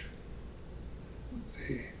 push.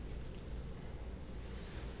 See.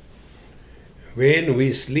 When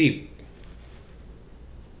we sleep,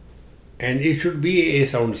 and it should be a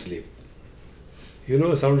sound sleep. You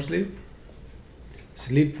know sound sleep?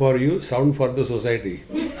 Sleep for you, sound for the society.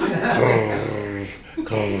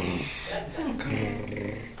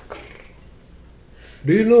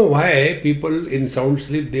 Do you know why people in sound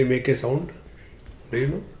sleep, they make a sound? Do you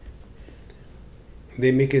know?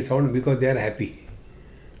 They make a sound because they are happy.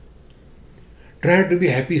 Try to be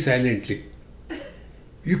happy silently.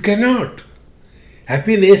 You cannot.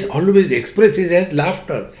 Happiness always expresses as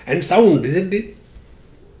laughter and sound, isn't it?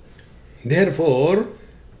 Therefore,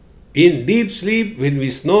 in deep sleep, when we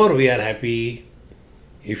snore, we are happy.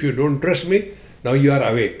 If you don't trust me, now you are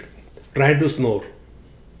awake. Try to snore.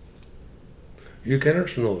 You cannot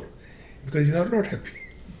snore because you are not happy.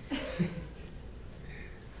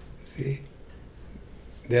 See?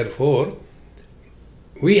 Therefore,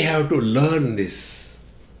 we have to learn this.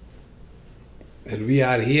 That we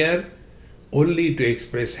are here only to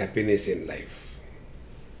express happiness in life.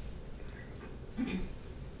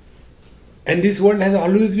 And this world has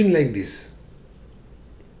always been like this.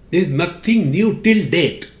 There is nothing new till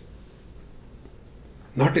date.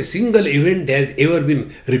 Not a single event has ever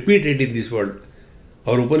been repeated in this world.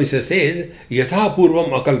 Our Upanishad says, Yatha Purvam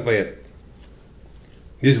Akalpayat.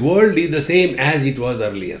 This world is the same as it was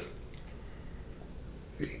earlier.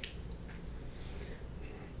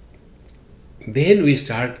 Then we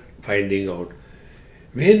start finding out,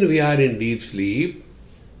 when we are in deep sleep,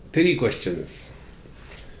 3 questions.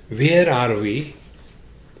 Where are we?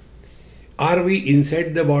 Are we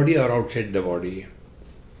inside the body or outside the body?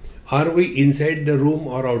 Are we inside the room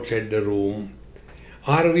or outside the room?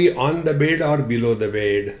 Are we on the bed or below the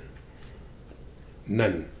bed?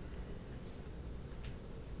 None.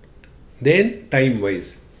 Then,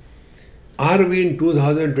 time-wise, are we in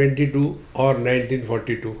 2022 or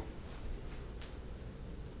 1942?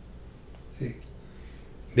 See.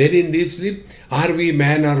 Then in deep sleep, are we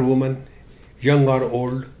man or woman, young or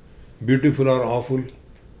old, beautiful or awful?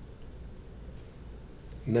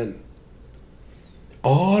 None.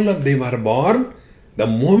 All of them are born the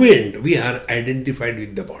moment we are identified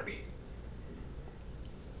with the body.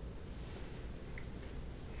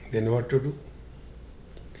 Then what to do?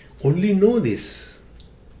 Only know this.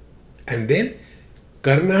 And then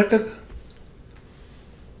Karnataka,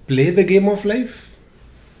 play the game of life.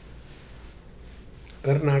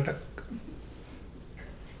 Karnataka.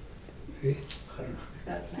 See?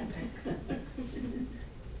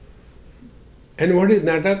 And what is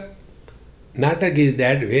Natak? Natak is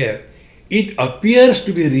that where it appears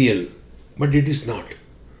to be real, but it is not.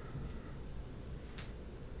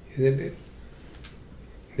 Isn't it?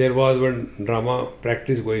 There was one drama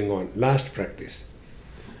practice going on, last practice.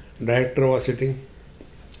 Director was sitting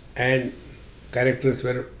and characters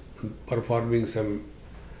were performing some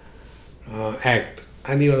act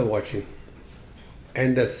and he was watching.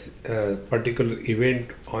 And the particular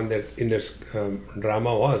event on that in the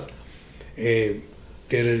drama was a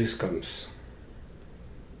terrorist comes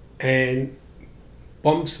and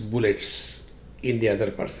pumps bullets in the other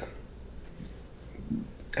person.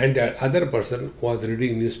 And the other person was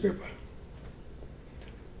reading newspaper.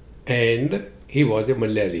 And he was a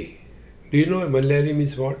Malayali. Do you know a Malayali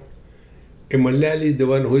means what? A Malayali is the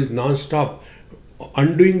one who is non-stop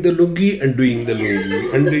undoing the lungi and doing the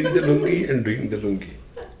lungi, undoing the lungi and doing the lungi.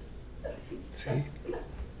 See?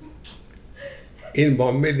 In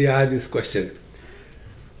Bombay they ask this question.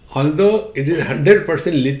 Although it is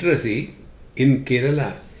 100% literacy, in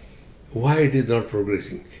Kerala, why it is not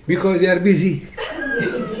progressing? Because they are busy.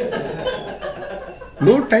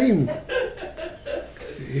 No time.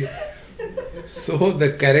 So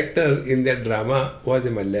the character in that drama was a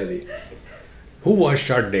Malayali who was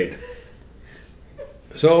shot dead.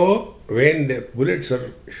 So when the bullets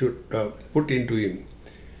are put into him,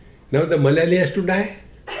 now the Malayali has to die.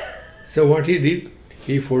 So what he did,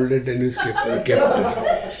 he folded the newspaper, kept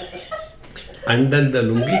undone the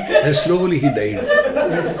lungi and slowly he died.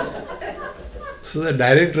 So the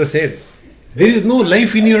director said, there is no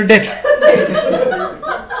life in your death.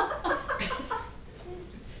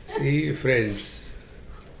 See friends,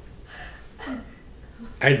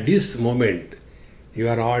 at this moment you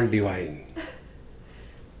are all divine.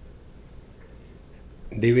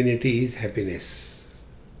 Divinity is happiness.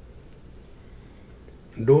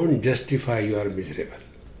 Don't justify you are miserable.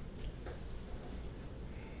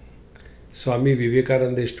 Swami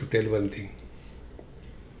Vivekananda used to tell one thing.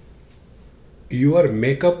 Your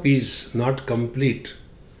makeup is not complete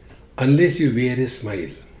unless you wear a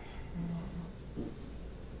smile.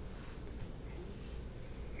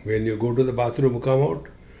 When you go to the bathroom, come out,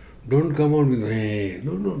 don't come out with, hey,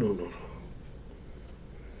 no.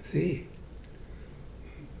 See?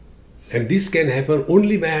 And this can happen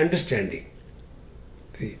only by understanding.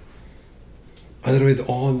 See? Otherwise,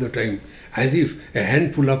 all the time, as if a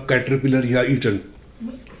handful of caterpillar you have eaten.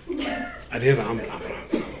 Are Ram.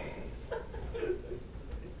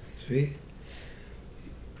 See?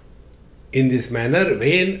 In this manner,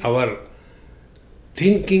 when our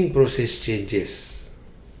thinking process changes,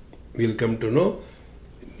 we'll come to know,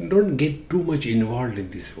 don't get too much involved in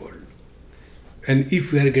this world. And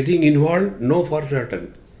if we are getting involved, know for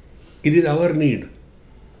certain, it is our need.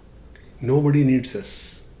 Nobody needs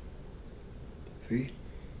us. See?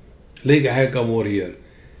 Like I have come over here.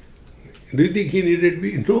 Do you think he needed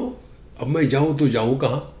me? No. अब मैं जाऊँ तो जाऊँ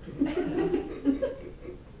कहाँ?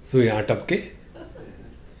 So यहाँ टपके.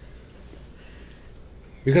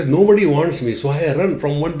 Because nobody wants me, so I run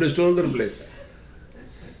from one place to another place.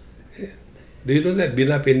 Do you know that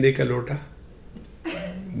बिना पेंदे का लोटा?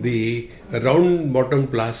 The round bottom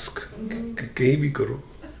flask, कहीं भी करो.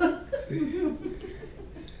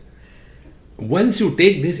 Once you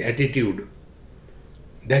take this attitude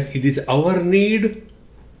that it is our need,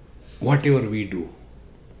 whatever we do,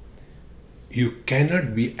 you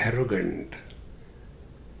cannot be arrogant.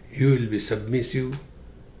 You will be submissive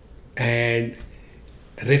and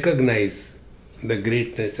recognize the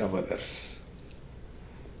greatness of others.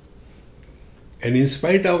 And in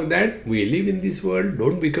spite of that, we live in this world,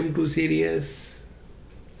 don't become too serious.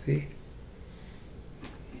 See?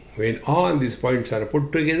 When all these points are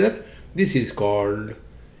put together, this is called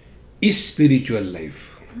spiritual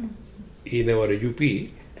life. In our UP,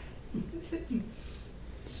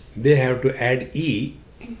 they have to add E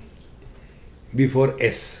before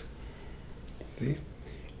S. See?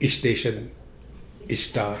 Station,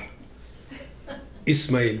 star,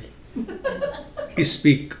 smile,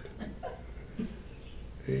 speak.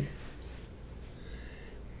 See?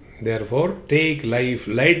 Therefore, take life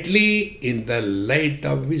lightly in the light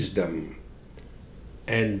of wisdom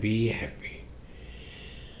and be happy.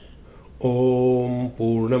 Om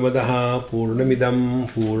Purnamadaha Purnamidam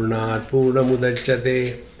Purnat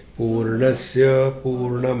Purnamudachyate Purnasya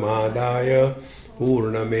Purnamadaya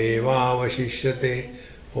Purnamevavashishyate.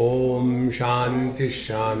 Om Shanti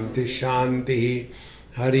Shanti Shanti.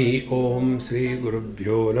 Hari Om Sri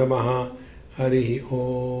Gurubhyo Namaha. Hari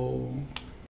Om.